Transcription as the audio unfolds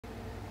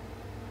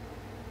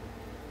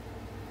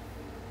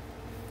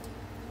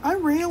I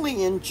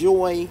really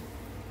enjoy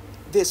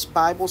this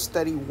Bible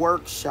study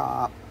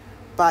workshop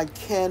by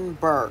Ken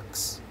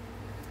Burks.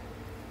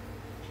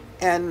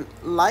 And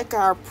like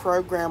our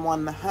program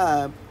on the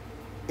Hub,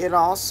 it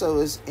also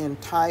is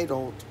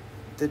entitled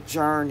The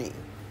Journey.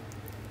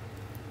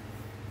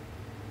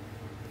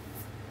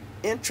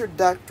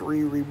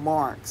 Introductory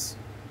remarks.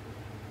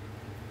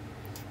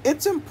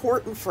 It's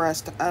important for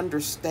us to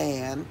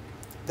understand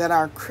that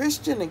our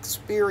Christian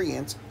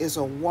experience is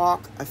a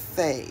walk of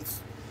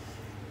faith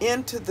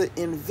into the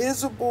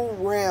invisible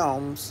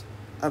realms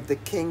of the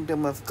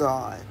kingdom of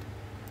God.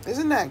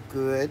 Isn't that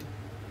good?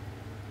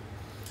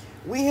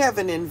 We have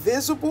an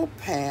invisible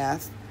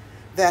path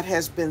that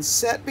has been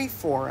set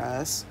before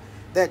us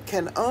that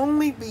can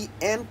only be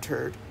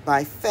entered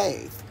by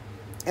faith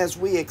as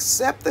we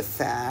accept the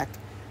fact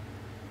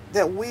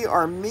that we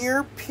are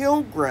mere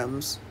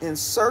pilgrims in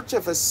search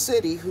of a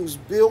city whose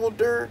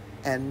builder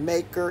and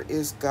maker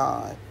is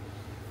God.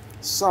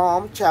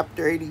 Psalm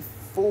chapter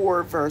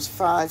 84 verse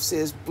 5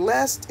 says,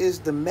 "Blessed is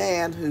the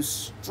man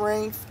whose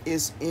strength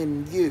is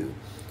in you,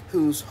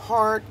 whose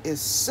heart is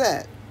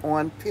set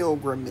on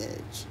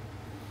pilgrimage."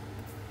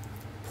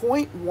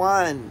 Point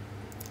 1.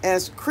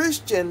 As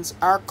Christians,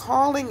 our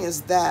calling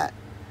is that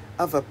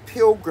of a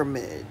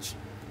pilgrimage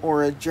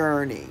or a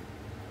journey.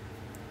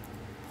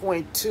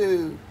 Point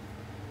 2.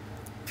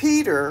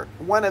 Peter,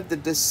 one of the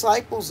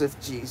disciples of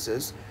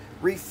Jesus,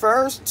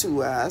 refers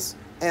to us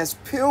as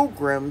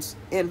pilgrims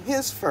in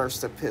his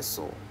first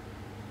epistle.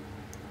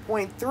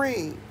 Point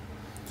 3.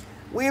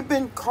 We have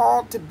been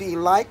called to be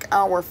like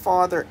our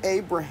father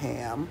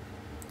Abraham,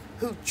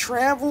 who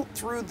traveled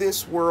through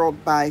this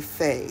world by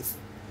faith,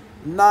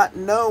 not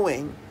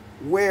knowing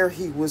where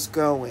he was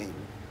going.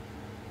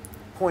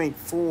 Point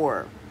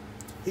 4.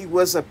 He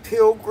was a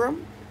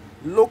pilgrim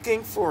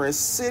looking for a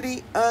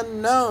city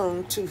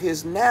unknown to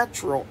his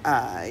natural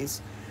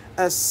eyes,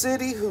 a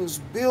city whose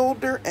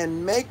builder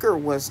and maker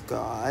was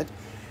God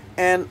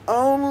and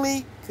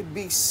only could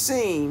be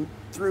seen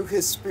through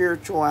his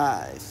spiritual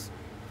eyes.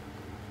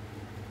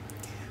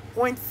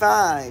 Point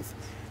 5.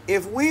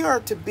 If we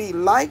are to be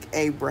like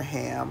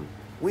Abraham,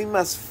 we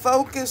must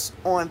focus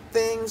on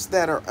things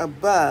that are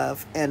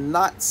above and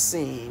not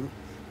seen.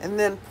 And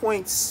then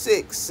point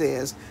 6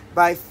 says,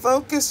 by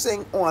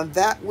focusing on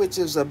that which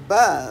is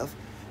above,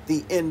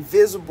 the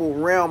invisible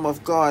realm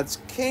of God's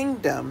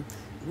kingdom,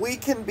 we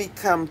can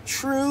become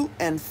true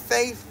and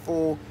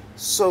faithful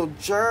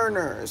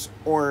sojourners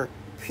or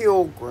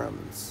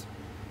pilgrims.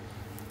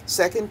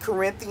 2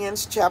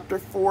 Corinthians chapter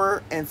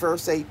 4 and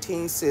verse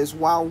 18 says,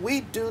 "While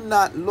we do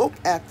not look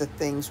at the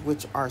things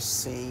which are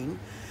seen,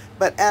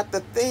 but at the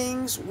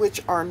things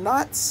which are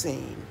not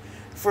seen.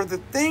 For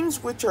the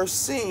things which are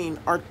seen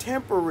are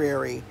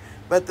temporary,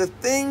 but the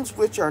things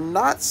which are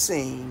not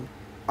seen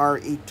are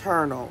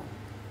eternal."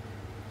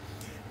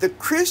 The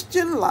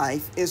Christian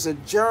life is a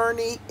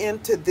journey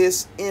into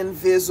this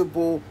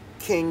invisible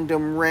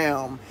kingdom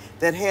realm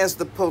that has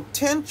the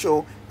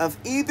potential of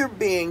either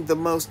being the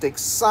most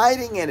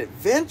exciting and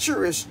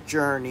adventurous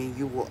journey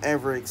you will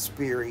ever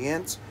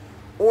experience,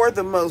 or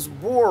the most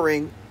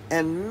boring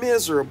and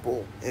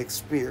miserable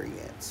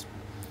experience.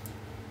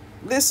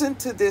 Listen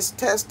to this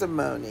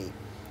testimony.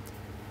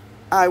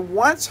 I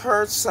once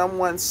heard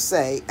someone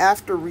say,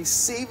 after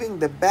receiving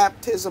the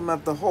baptism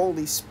of the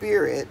Holy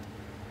Spirit,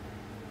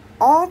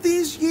 "All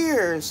these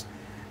years,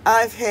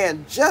 I've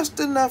had just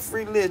enough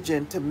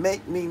religion to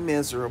make me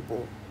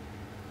miserable."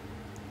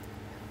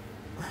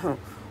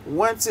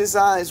 Once his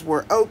eyes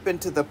were open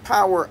to the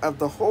power of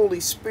the Holy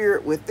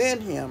Spirit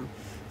within him,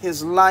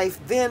 his life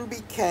then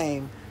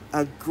became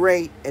a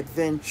great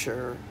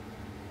adventure.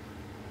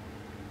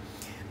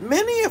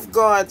 Many of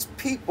God's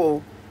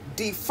people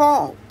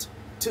default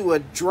to a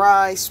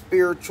dry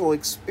spiritual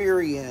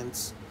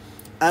experience.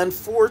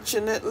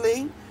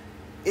 Unfortunately,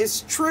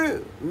 it's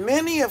true.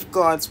 Many of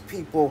God's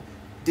people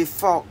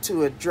default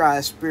to a dry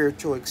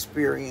spiritual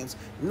experience,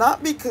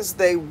 not because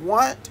they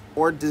want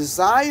or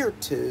desire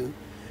to,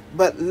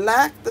 but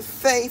lack the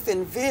faith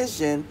and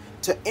vision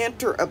to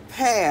enter a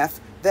path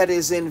that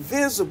is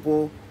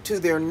invisible to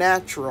their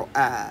natural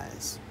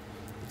eyes.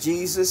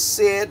 Jesus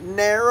said,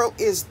 "Narrow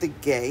is the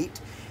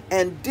gate,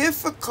 and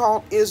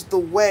difficult is the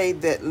way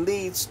that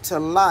leads to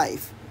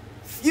life.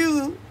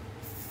 Few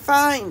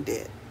find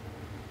it."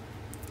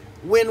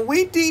 When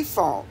we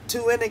default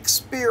to an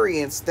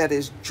experience that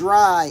is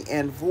dry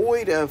and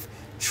void of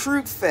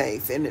true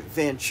faith and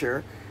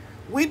adventure,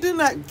 we do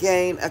not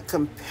gain a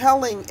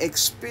compelling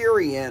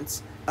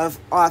experience of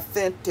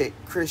authentic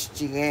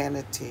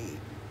Christianity.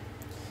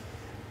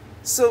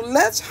 So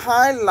let's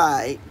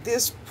highlight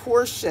this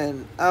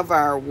portion of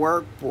our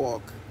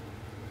workbook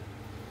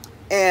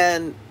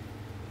and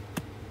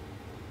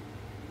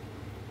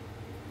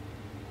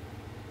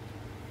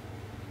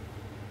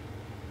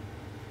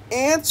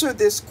answer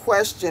this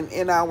question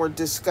in our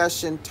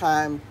discussion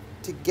time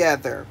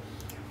together.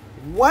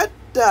 What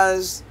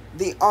does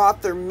the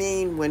author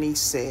mean when he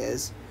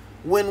says,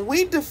 when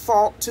we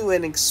default to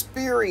an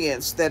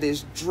experience that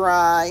is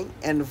dry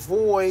and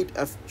void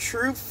of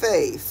true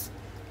faith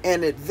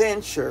and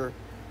adventure,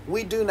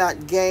 we do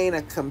not gain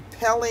a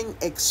compelling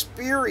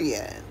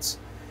experience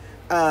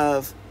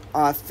of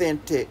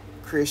authentic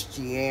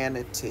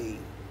Christianity.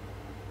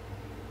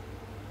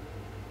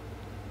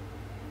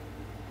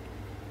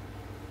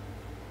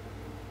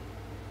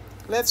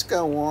 Let's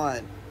go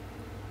on.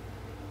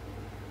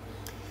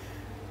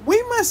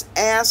 We must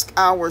ask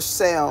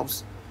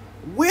ourselves,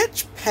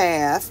 which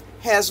path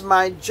has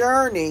my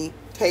journey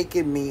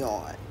taken me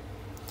on?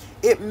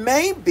 It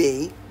may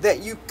be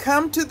that you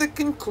come to the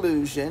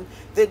conclusion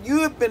that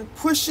you have been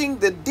pushing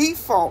the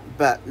default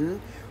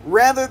button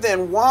rather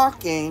than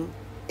walking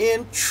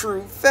in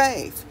true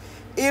faith.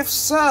 If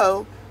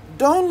so,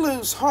 don't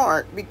lose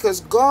heart,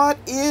 because God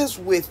is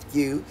with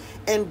you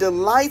and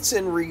delights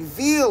in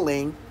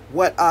revealing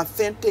what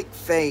authentic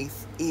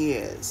faith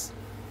is.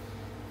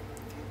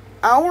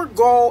 Our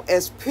goal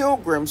as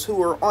pilgrims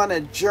who are on a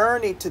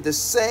journey to the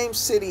same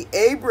city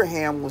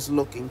Abraham was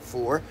looking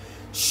for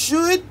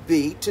should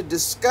be to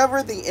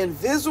discover the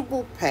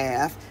invisible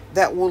path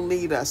that will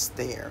lead us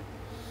there.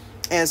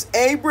 As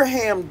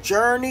Abraham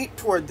journeyed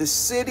toward the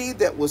city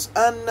that was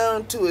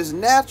unknown to his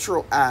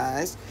natural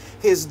eyes,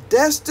 his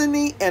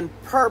destiny and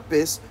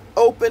purpose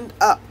opened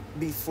up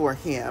before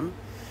him.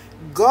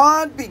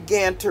 God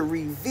began to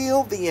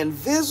reveal the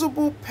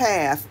invisible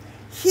path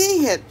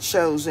he had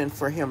chosen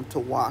for him to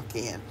walk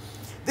in.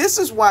 This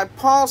is why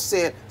Paul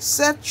said,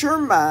 set your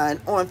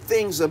mind on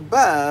things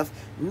above,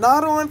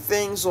 not on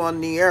things on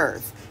the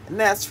earth. And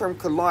that's from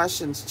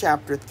Colossians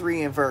chapter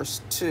 3 and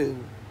verse 2.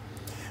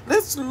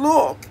 Let's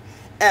look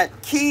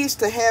at keys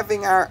to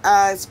having our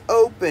eyes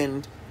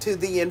opened to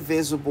the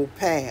invisible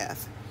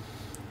path.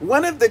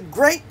 One of the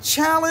great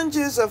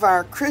challenges of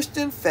our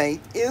Christian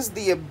faith is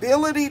the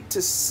ability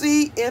to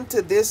see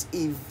into this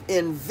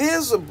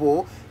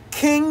invisible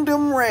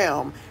kingdom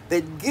realm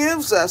that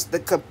gives us the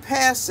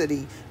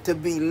capacity to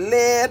be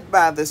led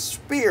by the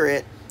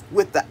Spirit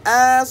with the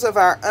eyes of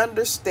our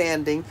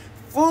understanding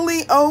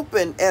fully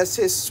open as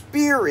His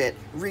Spirit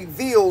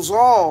reveals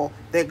all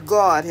that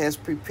God has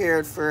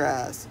prepared for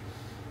us.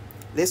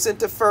 Listen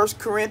to 1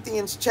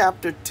 Corinthians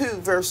chapter 2,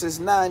 verses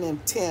 9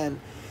 and 10.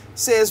 It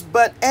says,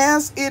 but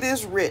as it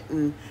is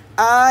written,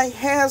 eye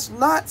has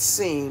not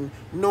seen,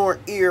 nor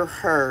ear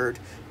heard,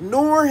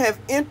 nor have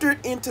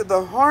entered into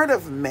the heart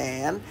of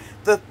man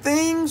the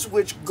things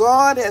which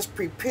God has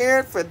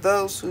prepared for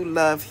those who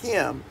love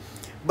Him.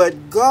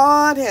 But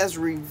God has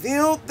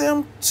revealed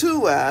them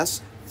to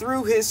us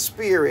through His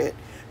Spirit.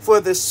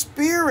 For the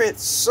Spirit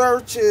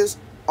searches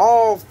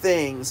all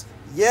things,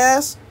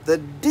 yes, the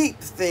deep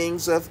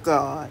things of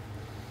God.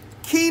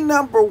 Key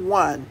number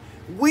 1,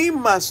 we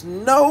must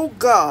know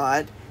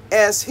God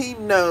as He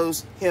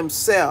knows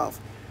Himself.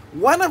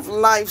 One of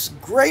life's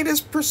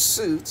greatest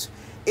pursuits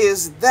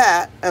is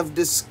that of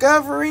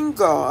discovering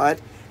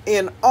God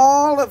in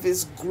all of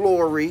His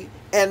glory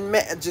and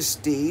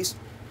majesties,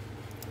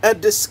 a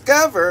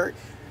discovery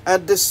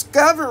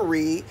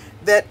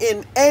that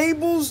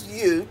enables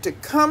you to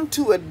come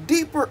to a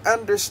deeper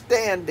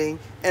understanding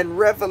and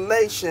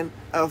revelation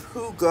of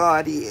who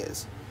God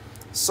is.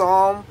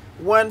 Psalm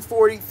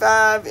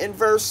 145 and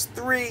verse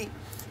 3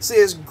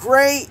 says,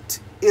 great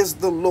is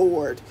the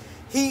Lord.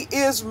 He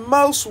is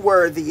most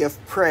worthy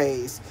of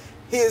praise.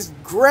 His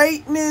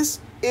greatness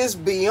is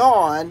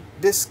beyond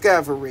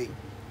discovery.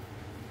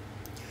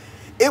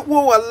 It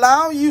will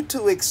allow you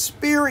to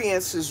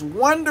experience His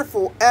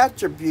wonderful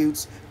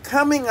attributes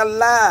coming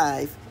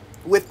alive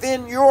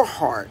within your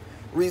heart,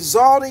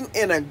 resulting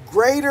in a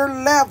greater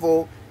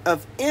level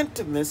of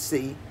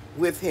intimacy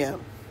with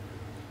Him.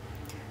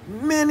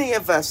 Many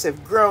of us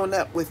have grown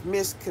up with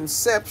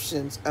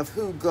misconceptions of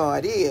who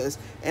God is,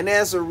 and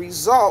as a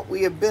result,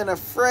 we have been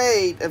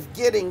afraid of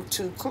getting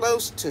too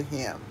close to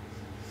Him.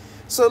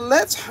 So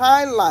let's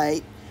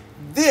highlight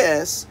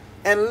this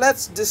and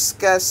let's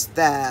discuss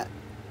that.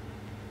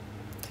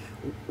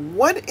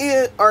 What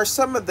are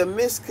some of the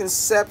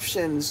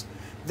misconceptions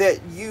that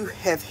you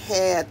have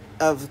had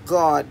of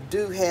God,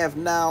 do have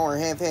now or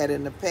have had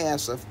in the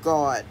past of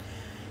God,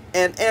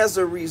 and as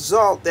a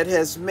result that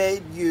has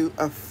made you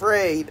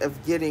afraid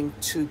of getting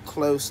too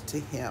close to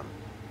Him?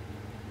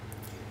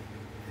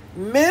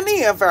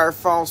 Many of our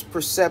false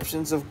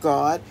perceptions of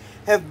God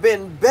have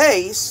been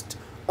based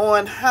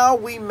on how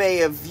we may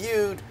have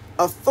viewed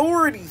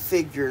authority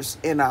figures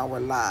in our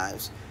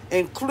lives,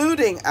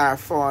 including our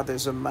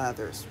fathers and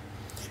mothers.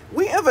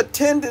 We have a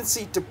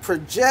tendency to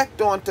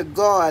project onto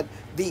God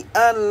the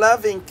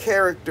unloving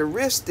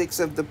characteristics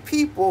of the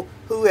people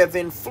who have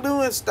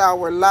influenced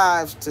our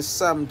lives to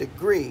some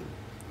degree.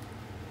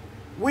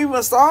 We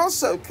must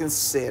also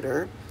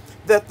consider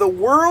that the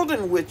world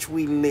in which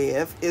we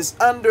live is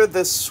under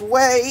the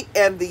sway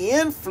and the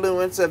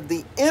influence of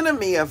the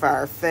enemy of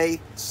our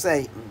faith,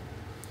 Satan.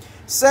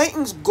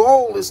 Satan's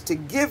goal is to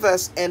give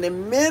us an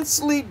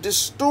immensely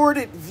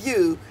distorted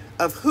view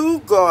of who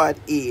God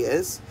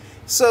is,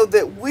 so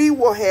that we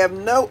will have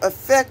no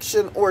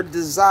affection or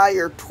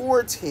desire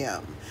towards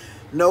Him.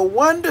 No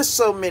wonder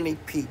so many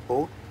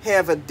people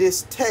have a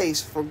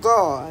distaste for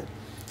God.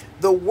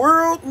 The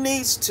world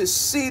needs to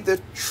see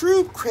the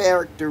true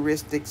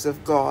characteristics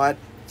of God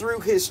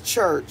through his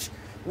church,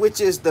 which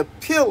is the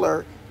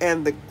pillar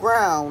and the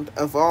ground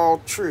of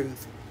all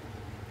truth.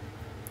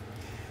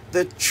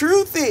 The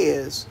truth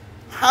is,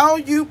 how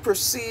you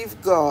perceive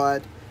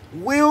God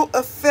will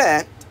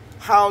affect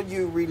how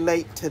you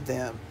relate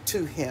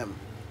to him.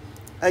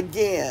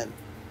 Again,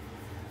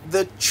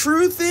 the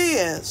truth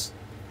is,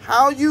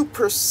 how you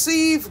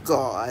perceive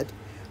God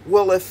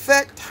will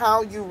affect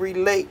how you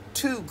relate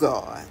to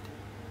God.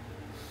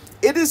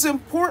 It is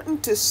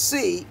important to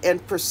see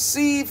and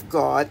perceive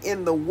God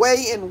in the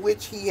way in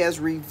which he has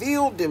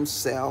revealed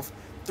himself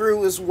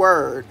through his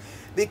word,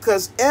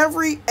 because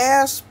every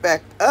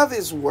aspect of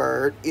his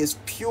word is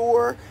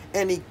pure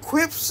and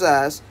equips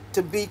us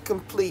to be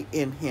complete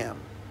in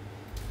him.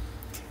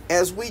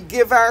 As we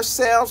give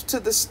ourselves to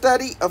the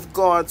study of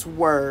God's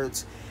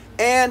words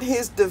and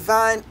his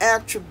divine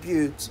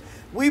attributes,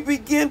 we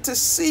begin to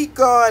see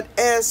God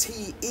as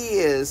he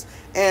is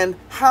and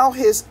how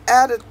his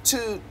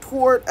attitude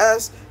toward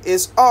us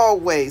is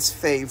always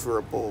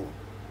favorable.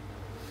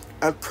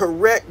 A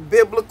correct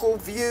biblical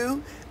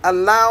view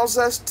allows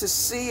us to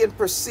see and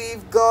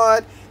perceive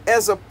God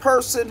as a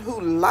person who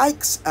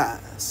likes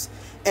us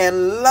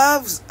and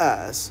loves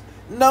us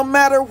no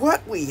matter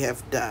what we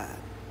have done.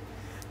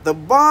 The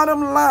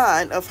bottom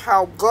line of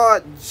how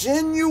God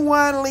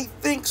genuinely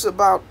thinks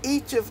about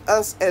each of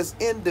us as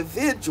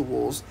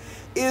individuals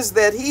is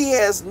that he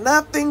has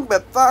nothing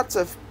but thoughts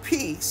of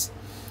peace,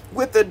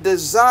 with a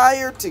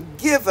desire to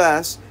give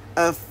us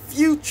a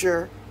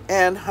future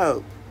and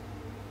hope.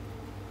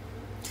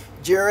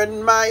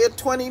 Jeremiah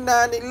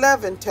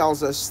 29:11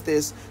 tells us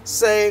this,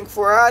 saying,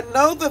 "For I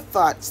know the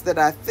thoughts that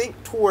I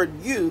think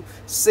toward you,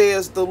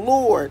 says the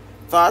Lord,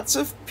 thoughts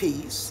of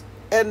peace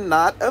and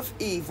not of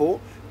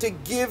evil, to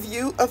give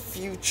you a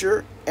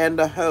future and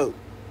a hope."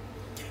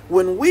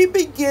 When we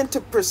begin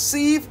to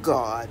perceive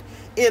God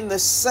in the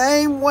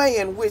same way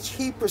in which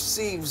he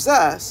perceives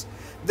us,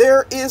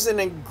 there is an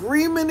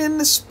agreement in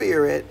the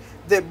Spirit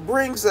that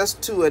brings us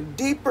to a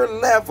deeper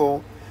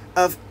level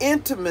of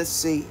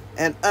intimacy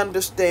and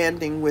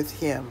understanding with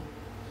him.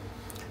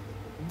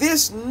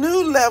 This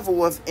new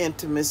level of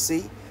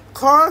intimacy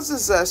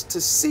causes us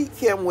to seek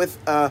him with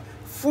a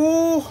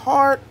full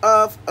heart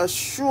of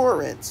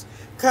assurance,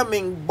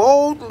 coming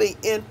boldly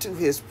into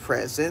his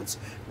presence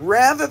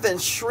rather than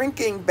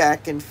shrinking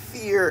back in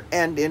fear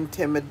and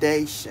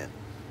intimidation.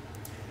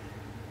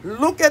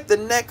 Look at the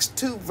next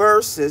two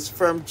verses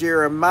from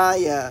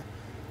Jeremiah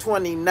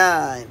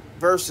 29,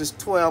 verses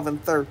 12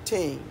 and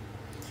 13.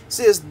 It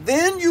says,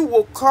 "Then you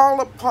will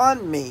call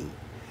upon me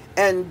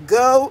and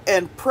go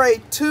and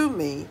pray to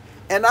me,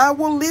 and I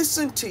will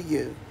listen to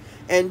you,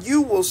 and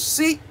you will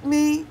seek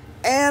me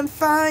and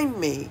find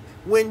me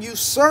when you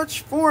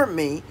search for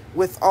me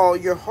with all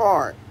your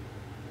heart."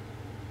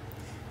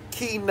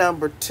 Key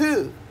number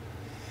 2,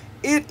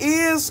 it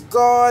is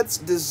God's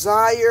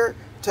desire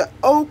to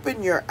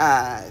open your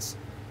eyes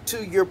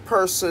to your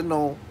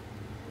personal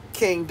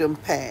kingdom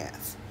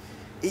path.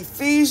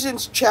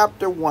 Ephesians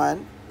chapter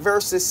 1,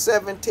 verses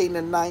 17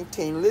 and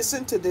 19.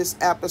 Listen to this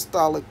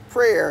apostolic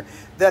prayer: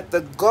 "That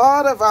the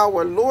God of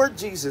our Lord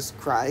Jesus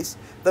Christ,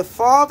 the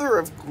Father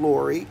of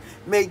glory,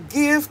 may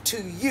give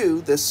to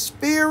you the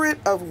spirit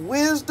of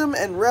wisdom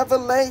and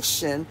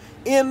revelation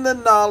in the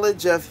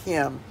knowledge of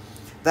him,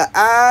 the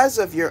eyes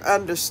of your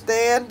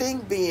understanding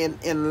being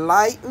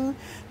enlightened,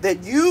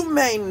 that you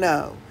may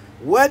know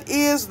what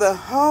is the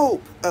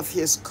hope of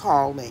his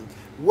calling,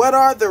 what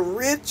are the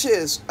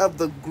riches of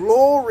the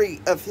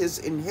glory of his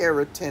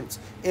inheritance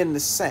in the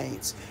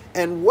saints,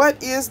 and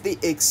what is the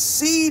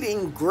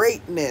exceeding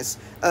greatness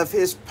of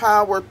his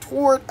power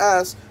toward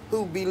us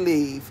who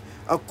believe,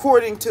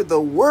 according to the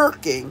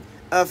working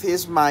of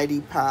his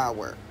mighty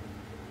power."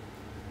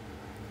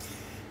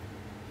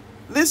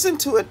 Listen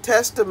to a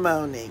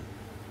testimony.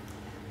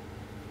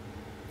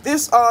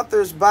 This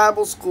author's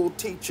Bible school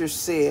teacher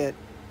said,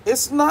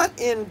 "It's not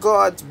in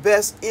God's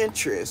best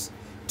interest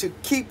to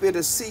keep it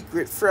a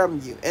secret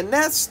from you." And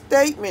that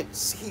statement,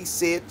 he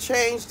said,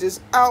 changed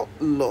his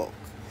outlook.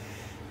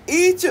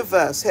 Each of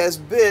us has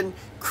been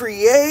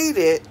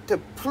created to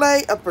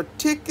play a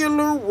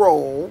particular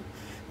role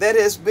that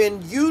has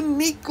been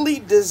uniquely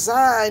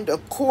designed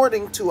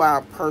according to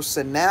our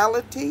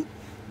personality,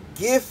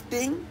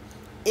 gifting,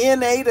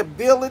 innate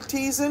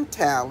abilities and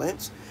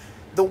talents,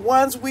 the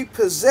ones we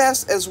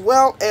possess, as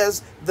well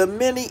as the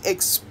many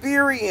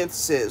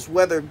experiences,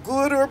 whether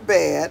good or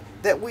bad,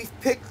 that we've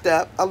picked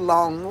up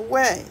along the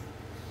way.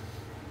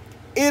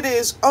 It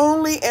is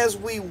only as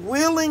we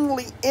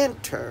willingly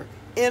enter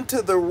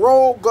into the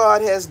role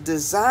God has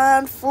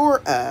designed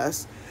for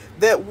us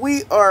that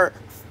we are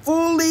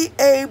fully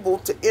able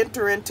to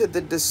enter into the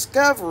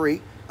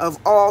discovery of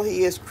all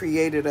he has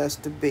created us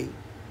to be.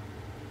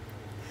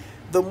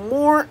 The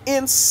more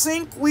in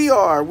sync we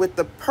are with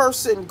the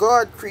person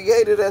God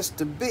created us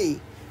to be,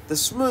 the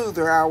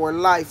smoother our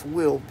life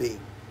will be.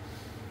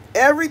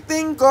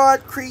 Everything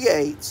God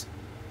creates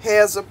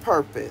has a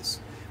purpose.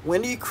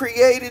 When he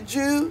created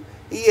you,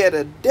 he had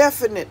a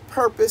definite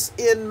purpose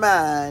in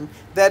mind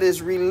that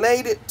is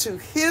related to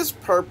his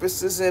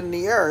purposes in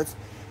the earth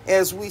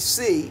as we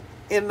see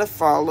in the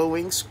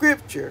following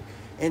scripture.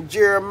 In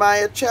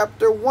Jeremiah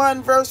chapter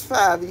 1, verse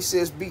 5, he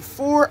says,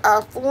 "Before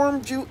I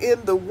formed you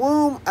in the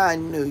womb, I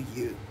knew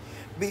you.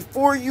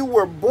 Before you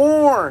were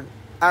born,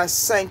 I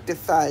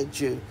sanctified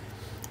you.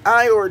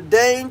 I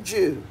ordained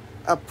you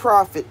a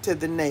prophet to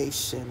the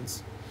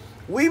nations."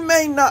 We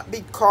may not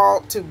be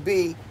called to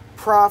be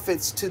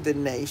prophets to the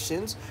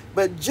nations,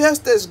 but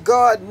just as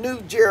God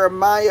knew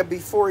Jeremiah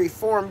before he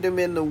formed him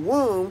in the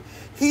womb,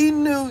 he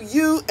knew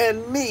you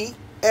and me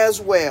as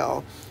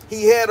well.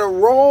 He had a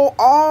role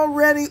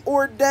already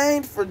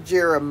ordained for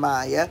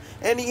Jeremiah,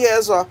 and he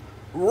has a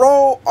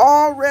role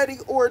already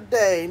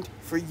ordained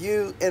for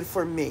you and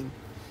for me.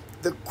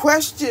 The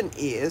question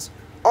is,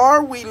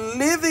 are we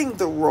living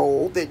the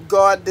role that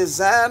God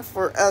designed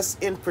for us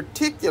in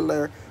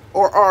particular,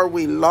 or are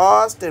we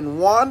lost and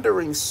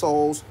wandering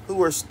souls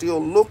who are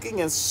still looking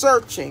and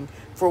searching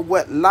for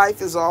what life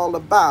is all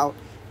about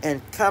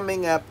and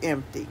coming up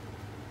empty?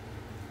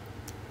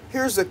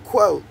 Here's a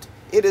quote.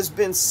 It has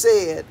been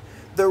said,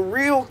 "The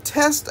real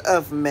test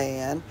of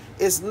man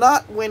is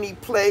not when he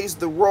plays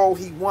the role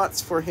he wants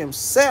for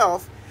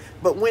himself,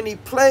 but when he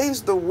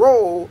plays the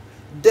role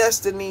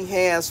destiny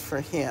has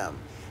for him."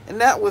 And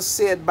that was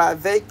said by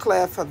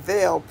Václav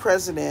Havel,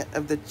 president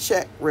of the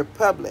Czech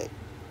Republic.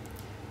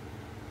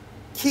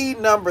 Key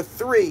number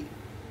 3,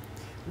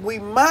 we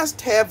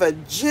must have a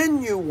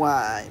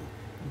genuine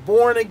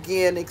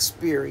born-again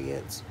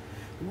experience.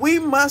 We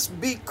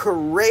must be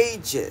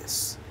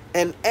courageous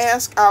and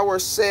ask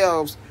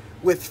ourselves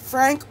with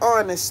frank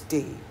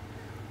honesty,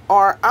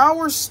 are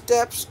our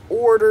steps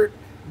ordered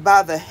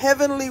by the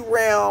heavenly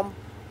realm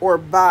or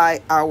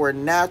by our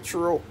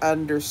natural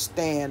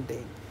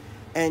understanding?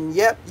 And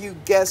yep, you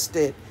guessed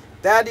it,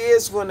 that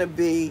is going to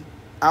be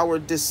our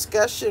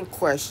discussion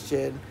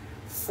question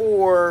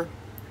for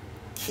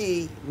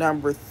key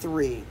number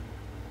 3.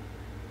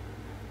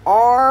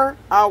 Are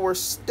our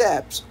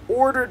steps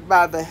ordered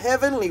by the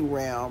heavenly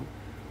realm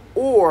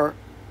or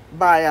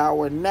by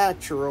our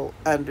natural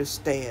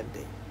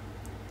understanding?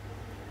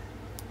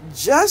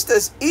 Just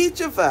as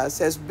each of us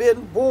has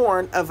been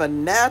born of a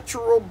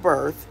natural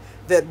birth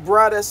that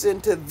brought us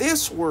into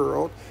this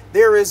world,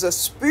 there is a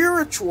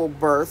spiritual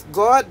birth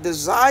God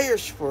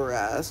desires for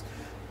us,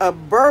 a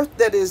birth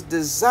that is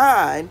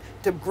designed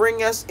to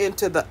bring us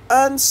into the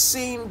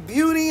unseen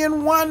beauty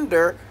and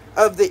wonder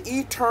of the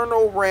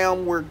eternal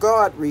realm where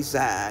God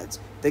resides,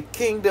 the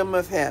kingdom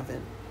of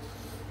heaven.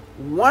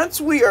 Once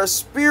we are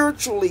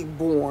spiritually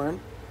born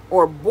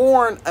or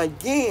born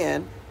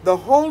again, the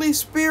Holy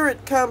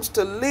Spirit comes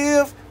to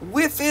live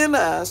within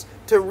us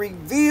to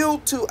reveal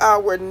to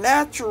our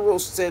natural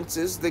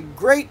senses the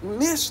great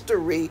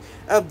mystery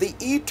of the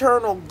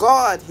eternal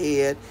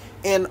Godhead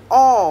and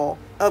all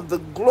of the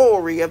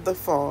glory of the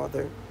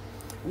Father.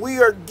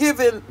 We are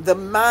given the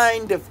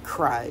mind of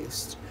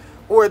Christ,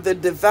 or the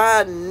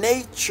divine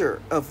nature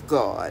of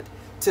God,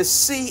 to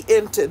see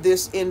into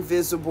this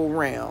invisible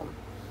realm.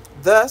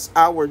 Thus,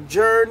 our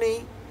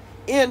journey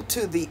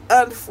into the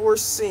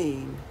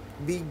unforeseen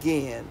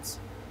begins.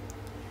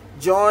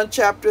 John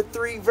chapter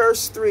 3,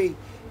 verse 3,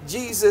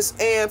 Jesus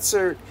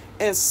answered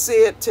and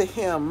said to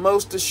him,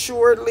 "Most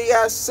assuredly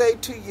I say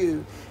to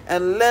you,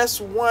 unless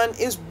one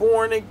is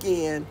born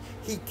again,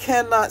 he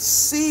cannot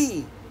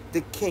see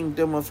the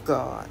kingdom of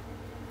God."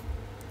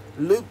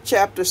 Luke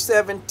chapter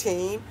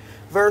 17,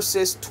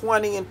 verses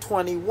 20 and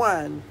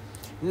 21.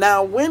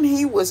 Now when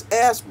he was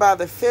asked by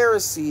the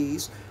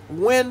Pharisees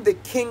when the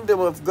kingdom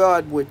of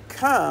God would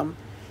come,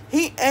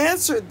 he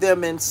answered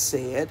them and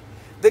said,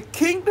 "The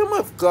kingdom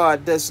of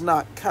God does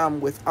not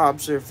come with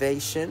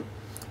observation,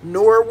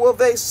 nor will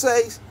they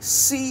say,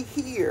 'See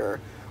here,'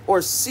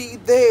 or 'See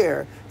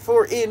there,'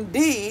 for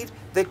indeed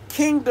the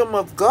kingdom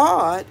of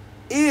God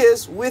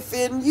is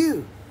within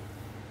you."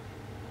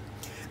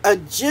 A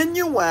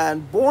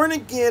genuine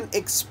born-again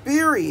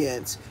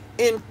experience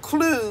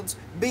includes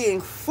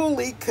being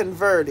fully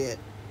converted.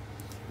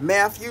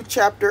 Matthew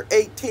chapter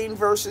 18,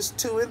 verses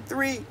 2 and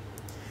 3.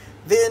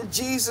 Then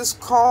Jesus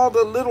called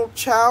a little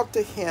child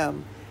to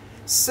him,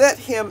 set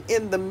him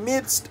in the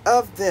midst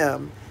of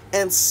them,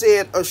 and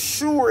said,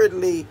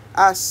 "Assuredly,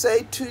 I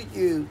say to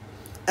you,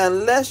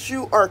 unless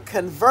you are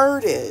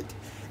converted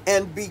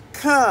and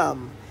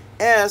become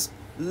as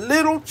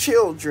little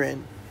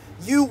children,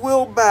 you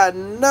will by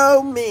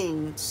no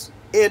means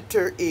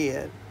enter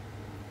in."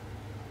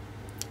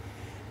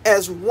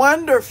 As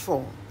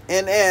wonderful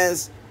and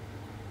as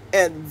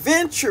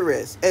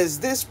adventurous as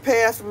this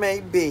path may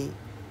be,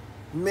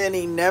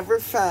 many never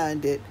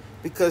find it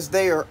because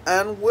they are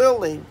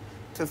unwilling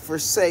to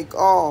forsake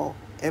all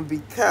and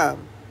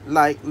become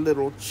like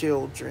little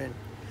children.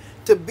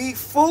 To be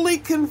fully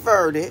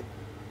converted,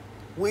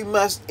 we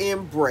must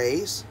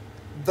embrace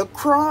the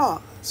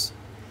cross.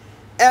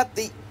 At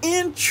the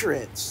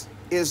entrance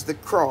is the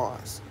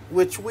cross,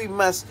 which we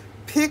must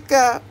pick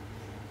up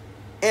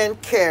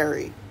and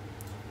carry.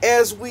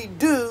 As we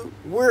do,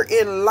 we're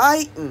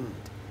enlightened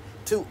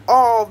to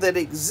all that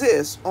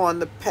exists on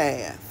the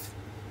path.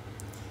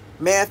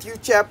 Matthew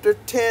chapter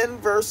 10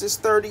 verses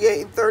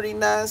 38 and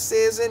 39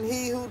 says, "And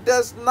he who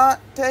does not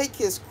take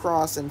his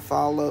cross and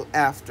follow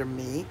after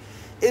me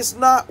is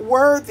not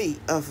worthy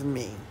of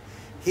me.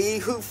 He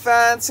who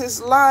finds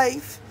his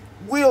life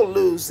will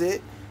lose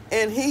it,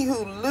 and he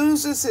who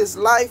loses his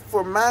life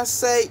for my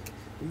sake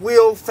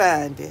will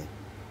find it."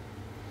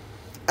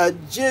 A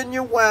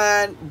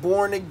genuine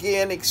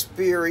born-again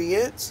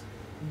experience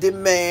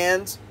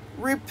demands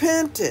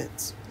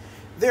repentance.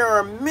 There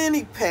are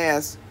many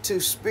paths to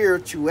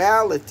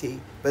spirituality,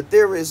 but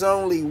there is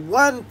only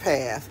one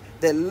path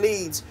that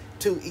leads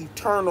to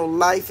eternal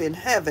life in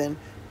heaven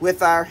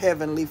with our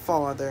Heavenly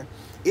Father.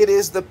 It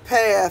is the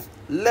path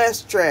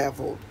less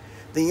traveled.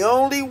 The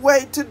only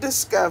way to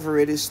discover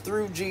it is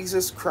through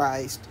Jesus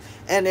Christ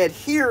and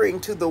adhering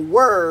to the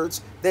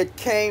words that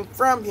came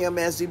from him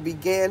as he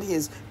began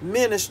his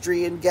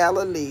ministry in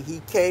Galilee.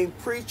 He came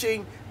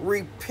preaching,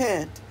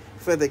 "Repent,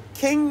 for the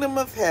kingdom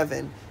of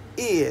heaven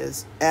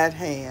is at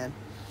hand."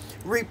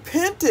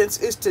 Repentance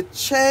is to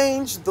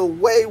change the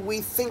way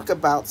we think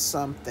about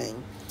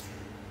something.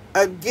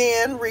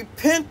 Again,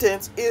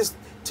 repentance is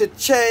to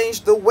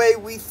change the way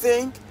we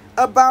think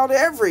about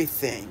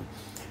everything.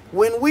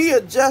 When we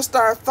adjust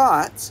our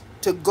thoughts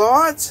to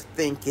God's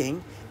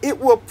thinking, it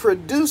will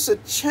produce a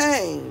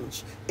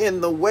change in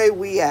the way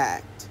we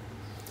act.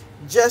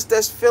 Just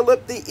as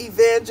Philip the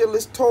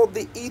evangelist told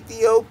the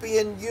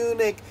Ethiopian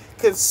eunuch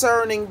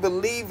concerning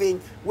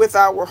believing with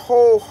our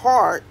whole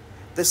heart,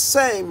 the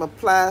same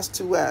applies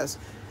to us.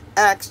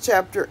 Acts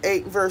chapter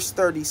 8 verse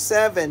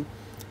 37,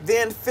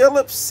 "Then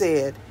Philip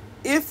said,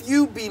 'If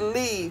you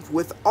believe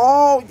with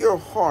all your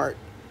heart,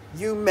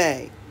 you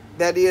may,'"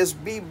 that is,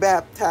 be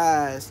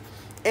baptized.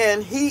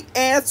 "And he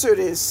answered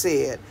and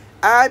said,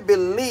 'I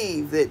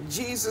believe that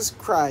Jesus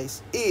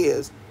Christ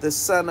is the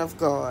Son of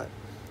God.'"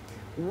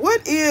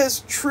 What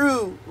is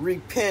true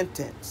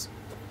repentance?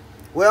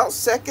 Well,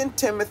 2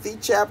 Timothy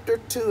chapter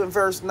 2 and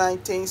verse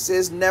 19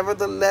 says,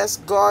 "Nevertheless,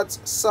 God's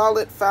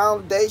solid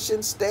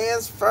foundation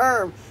stands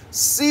firm,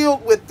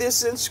 sealed with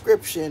this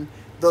inscription,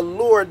 the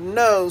Lord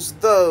knows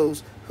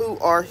those who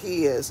are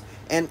his,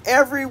 and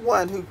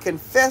everyone who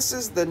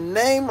confesses the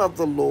name of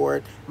the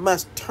Lord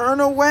must turn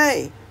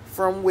away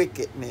from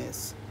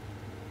wickedness."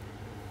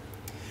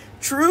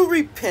 True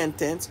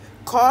repentance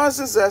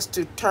causes us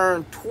to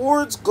turn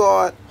towards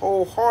God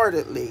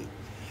wholeheartedly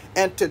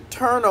and to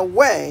turn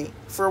away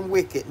from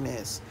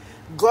wickedness.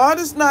 God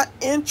is not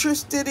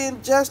interested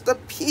in just a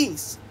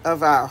piece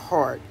of our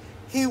heart.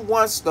 He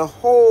wants the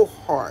whole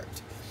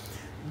heart.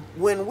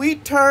 When we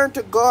turn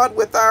to God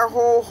with our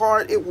whole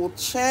heart, it will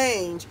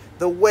change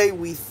the way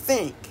we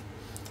think.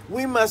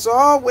 We must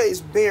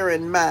always bear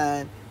in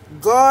mind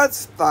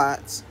God's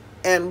thoughts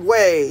and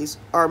ways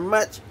are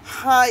much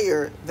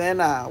higher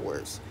than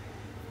ours.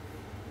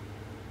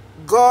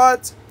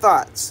 God's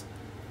thoughts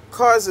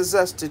causes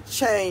us to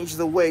change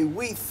the way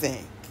we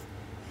think.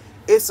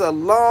 It's a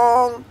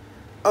long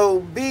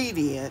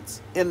obedience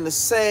in the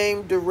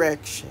same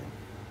direction.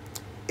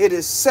 It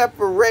is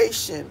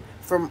separation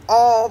from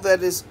all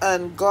that is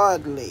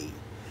ungodly.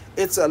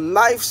 It's a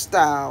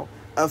lifestyle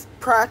of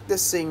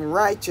practicing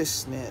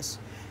righteousness.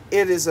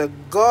 It is a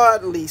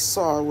godly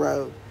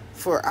sorrow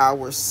for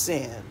our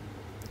sin.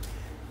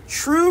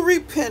 True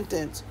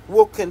repentance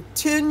will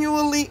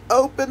continually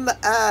open the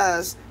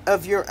eyes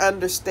of your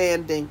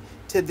understanding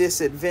to this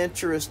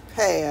adventurous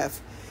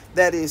path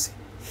that is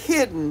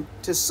hidden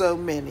to so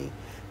many.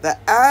 The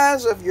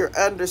eyes of your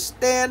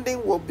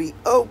understanding will be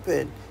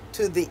open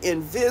to the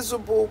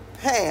invisible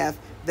path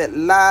that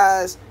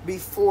lies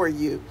before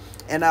you.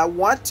 And I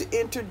want to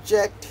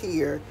interject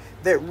here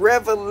that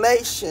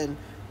Revelation,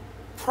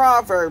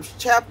 Proverbs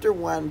chapter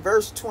 1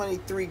 verse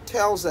 23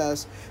 tells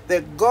us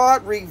that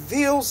God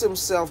reveals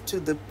himself to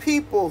the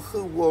people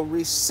who will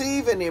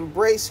receive and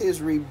embrace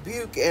his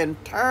rebuke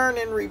and turn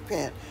and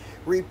repent.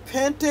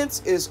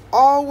 Repentance is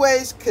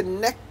always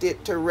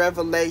connected to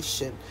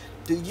revelation.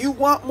 Do you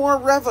want more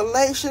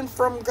revelation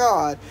from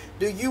God?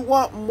 Do you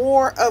want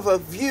more of a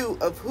view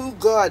of who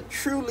God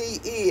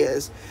truly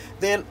is?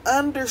 Then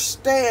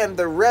understand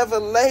the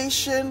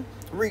revelation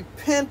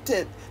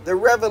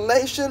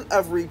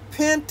of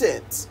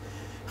repentance.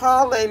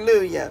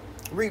 Hallelujah.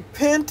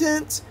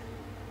 Repentance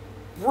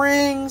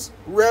brings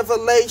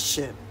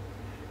revelation.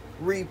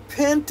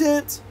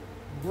 Repentance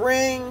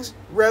brings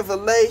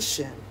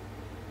revelation.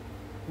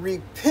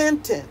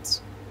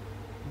 Repentance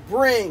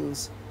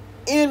brings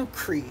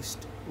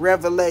increased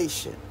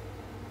revelation.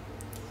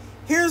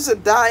 Here's a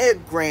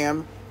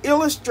diagram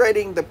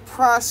illustrating the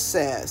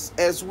process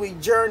as we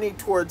journey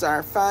towards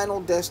our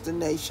final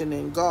destination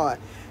in God.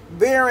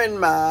 Bear in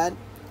mind,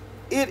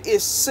 it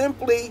is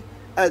simply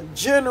a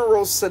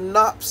general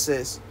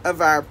synopsis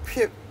of our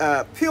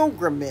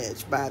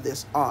pilgrimage by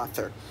this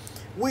author.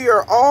 We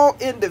are all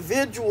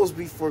individuals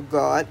before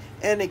God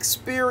and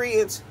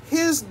experience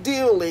his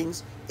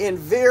dealings in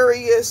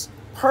various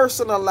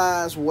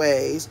personalized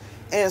ways,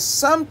 and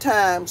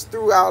sometimes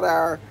throughout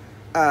our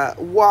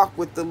walk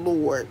with the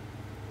Lord.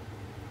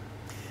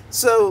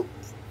 So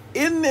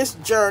in this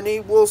journey,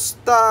 we'll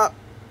stop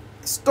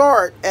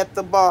start at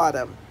the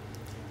bottom.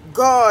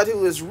 God,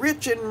 who is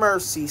rich in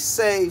mercy,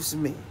 saves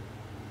me.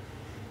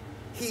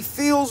 He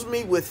fills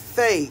me with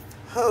faith,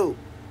 hope,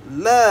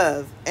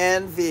 love,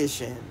 and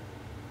vision.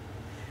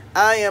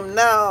 I am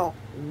now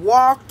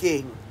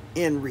walking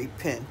in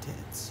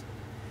repentance.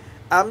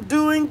 I'm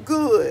doing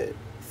good.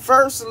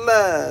 First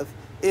love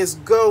is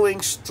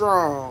going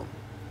strong.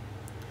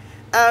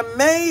 I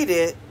made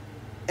it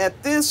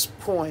at this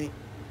point,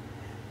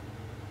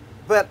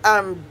 but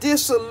I'm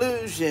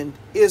disillusioned.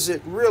 Is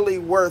it really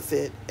worth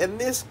it? And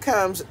this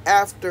comes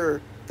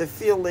after the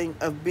feeling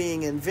of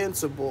being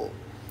invincible.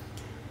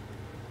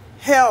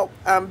 Help,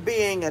 I'm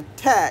being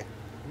attacked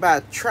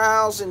by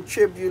trials and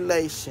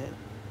tribulation.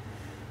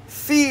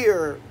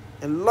 Fear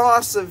and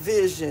loss of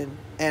vision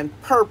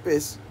and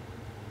purpose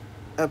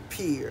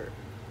appear.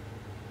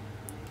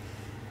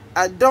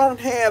 I don't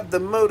have the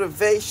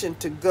motivation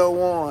to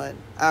go on.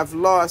 I've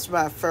lost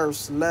my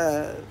first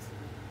love.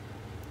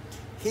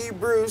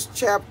 Hebrews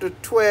chapter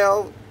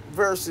 12,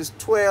 verses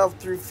 12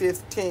 through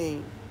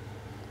 15.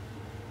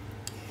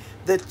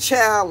 The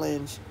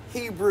challenge,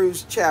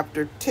 Hebrews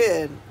chapter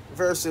 10,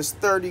 verses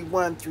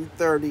 31 through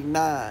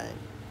 39.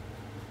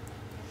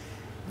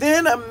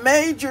 Then a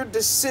major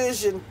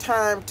decision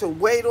time to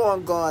wait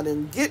on God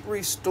and get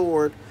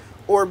restored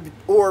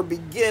or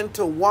begin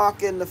to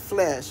walk in the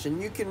flesh.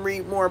 And you can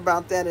read more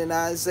about that in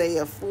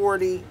Isaiah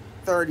 40,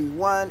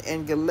 31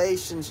 and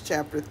Galatians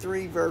chapter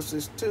 3,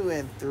 verses 2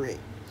 and 3.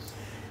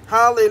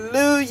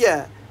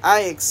 Hallelujah!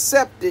 I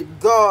accepted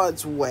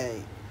God's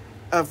way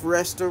of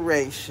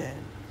restoration.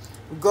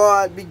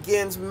 God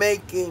begins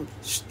making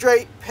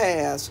straight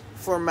paths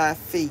for my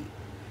feet.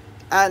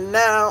 I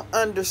now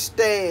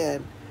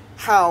understand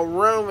how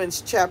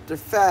Romans chapter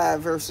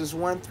 5, verses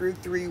 1 through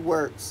 3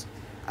 works.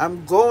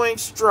 I'm going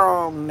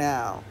strong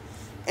now.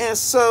 And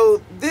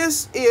so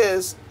this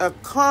is a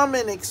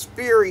common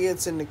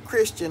experience in the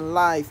Christian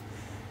life.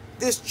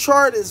 This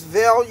chart is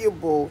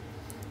valuable,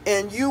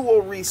 and you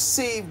will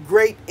receive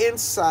great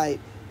insight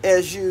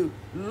as you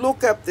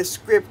look up the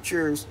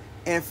scriptures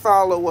and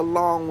follow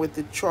along with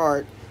the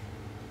chart.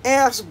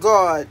 Ask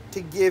God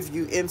to give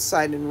you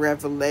insight and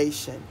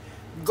revelation.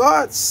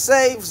 God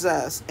saves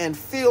us and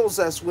fills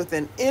us with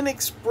an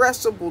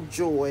inexpressible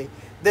joy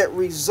that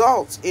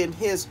results in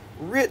his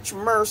rich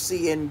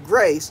mercy and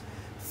grace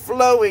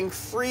flowing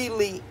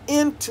freely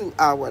into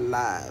our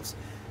lives.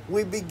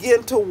 We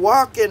begin to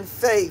walk in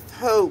faith,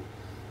 hope,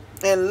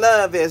 and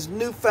love as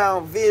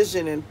newfound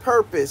vision and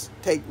purpose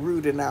take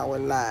root in our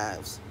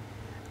lives.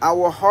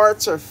 Our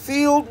hearts are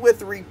filled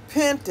with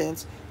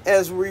repentance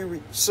as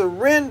we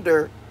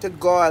surrender to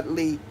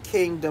godly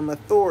kingdom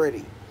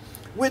authority,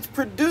 which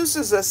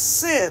produces a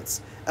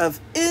sense of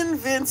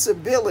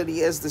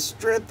invincibility as the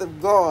strength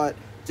of God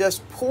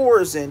just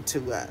pours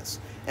into us.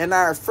 And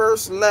our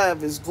first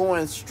love is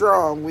going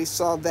strong. We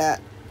saw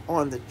that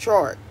on the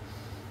chart.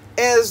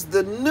 As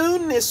the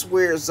newness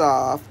wears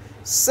off,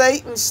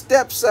 Satan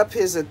steps up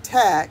his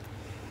attack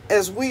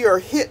as we are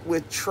hit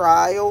with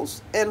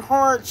trials and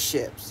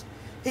hardships.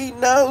 He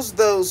knows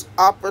those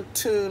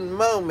opportune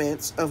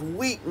moments of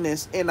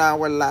weakness in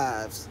our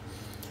lives.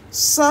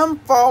 Some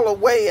fall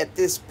away at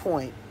this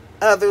point.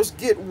 Others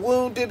get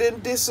wounded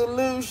and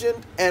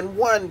disillusioned and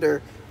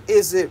wonder,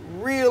 is it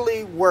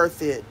really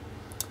worth it?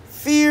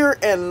 Fear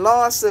and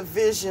loss of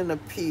vision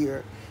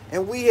appear,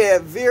 and we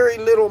have very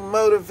little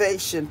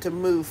motivation to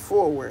move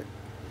forward.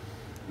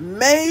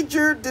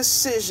 Major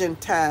decision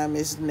time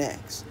is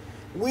next.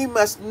 We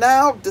must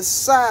now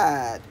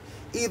decide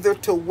either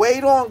to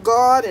wait on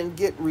God and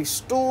get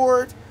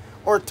restored,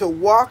 or to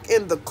walk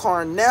in the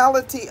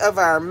carnality of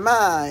our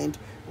mind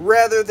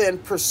rather than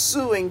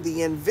pursuing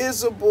the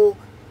invisible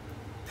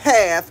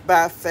path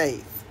by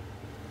faith.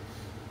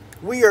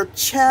 We are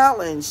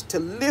challenged to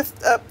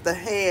lift up the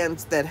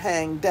hands that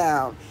hang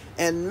down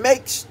and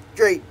make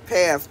straight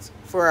paths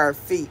for our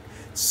feet,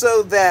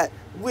 so that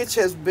which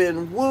has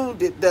been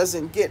wounded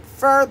doesn't get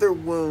further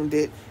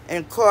wounded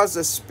and cause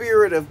a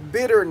spirit of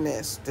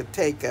bitterness to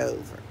take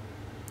over.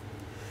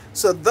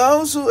 So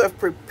those who have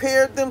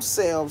prepared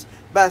themselves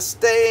by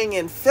staying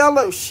in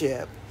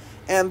fellowship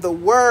and the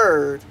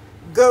word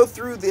go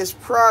through this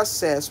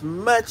process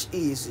much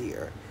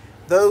easier.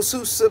 Those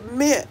who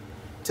submit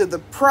to the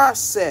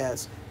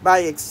process by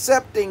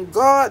accepting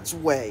God's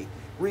way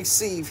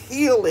receive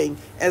healing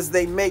as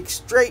they make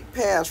straight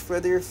paths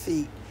for their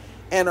feet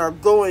and are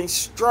going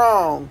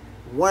strong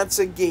once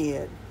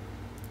again.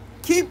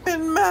 Keep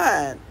in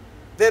mind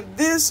that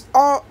this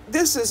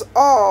is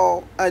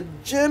all a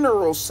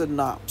general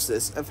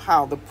synopsis of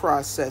how the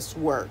process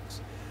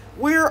works.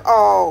 We're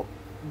all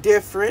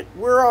different.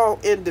 We're all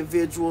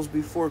individuals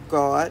before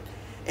God,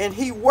 and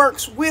he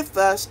works with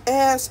us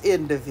as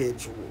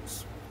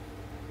individuals.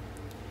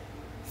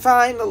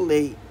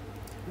 Finally,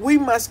 we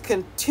must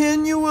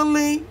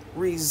continually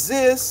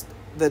resist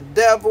the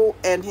devil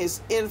and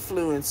his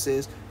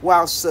influences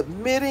while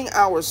submitting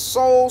our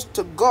souls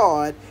to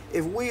God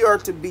if we are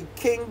to be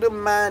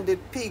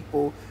kingdom-minded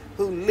people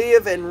who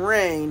live and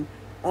reign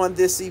on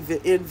this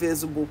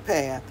invisible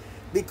path.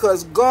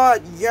 because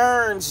God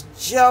yearns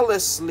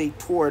jealously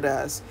toward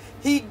us.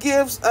 He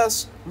gives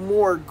us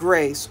more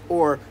grace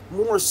or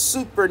more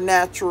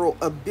supernatural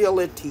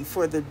ability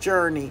for the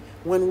journey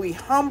when we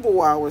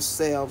humble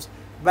ourselves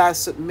by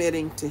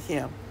submitting to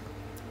Him.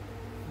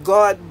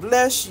 God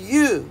bless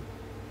you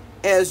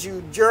as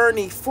you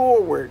journey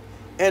forward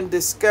and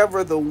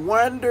discover the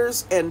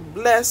wonders and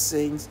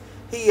blessings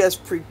He has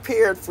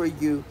prepared for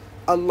you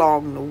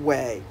along the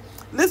way.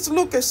 Let's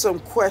look at some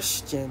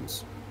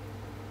questions.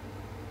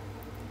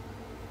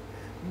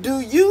 Do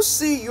you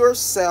see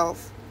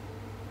yourself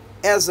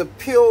as a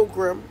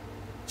pilgrim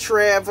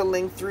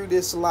traveling through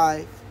this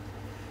life?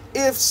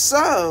 If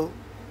so,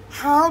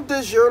 how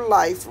does your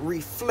life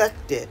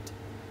reflect it?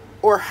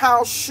 Or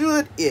how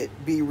should it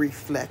be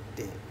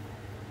reflected?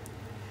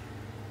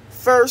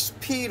 1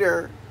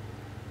 Peter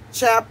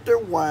chapter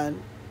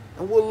 1,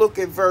 and we'll look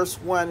at verse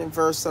 1 and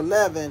verse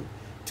 11.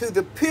 To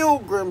the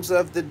pilgrims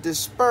of the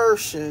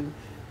dispersion,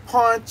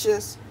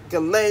 Pontus,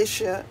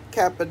 Galatia,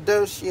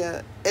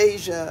 Cappadocia,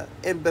 Asia,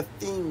 and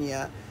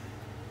Bithynia,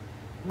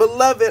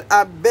 beloved,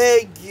 I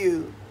beg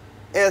you,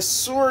 as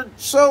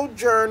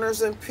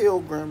sojourners and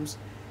pilgrims,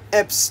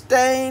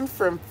 abstain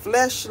from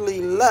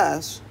fleshly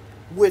lusts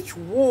which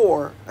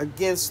war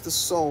against the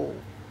soul.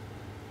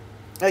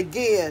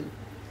 Again,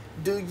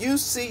 do you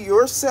see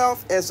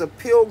yourself as a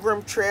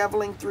pilgrim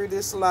traveling through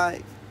this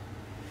life?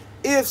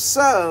 If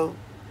so,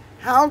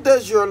 how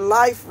does your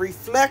life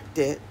reflect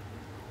it,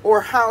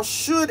 or how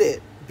should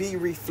it be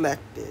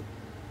reflected?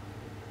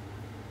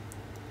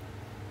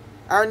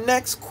 Our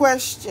next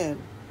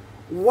question: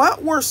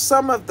 what were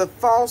some of the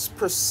false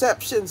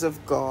perceptions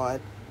of God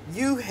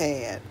you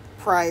had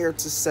prior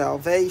to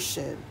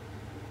salvation?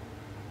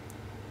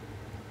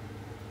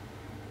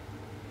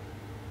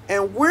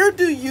 And where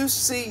do you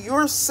see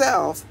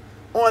yourself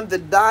on the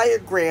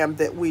diagram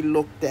that we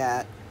looked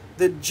at,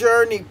 the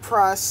journey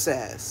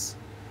process?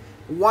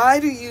 Why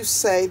do you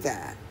say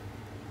that?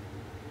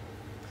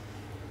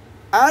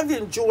 I've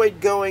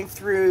enjoyed going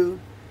through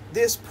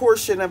this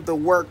portion of the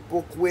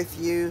workbook with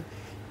you,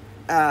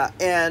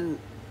 and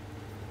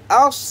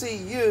I'll see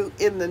you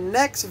in the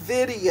next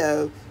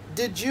video.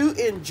 Did you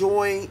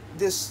enjoy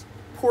this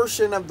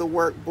portion of the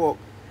workbook?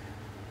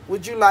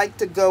 Would you like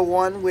to go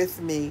on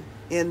with me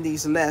in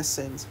these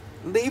lessons?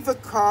 Leave a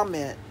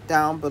comment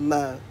down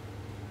below.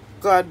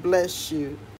 God bless you.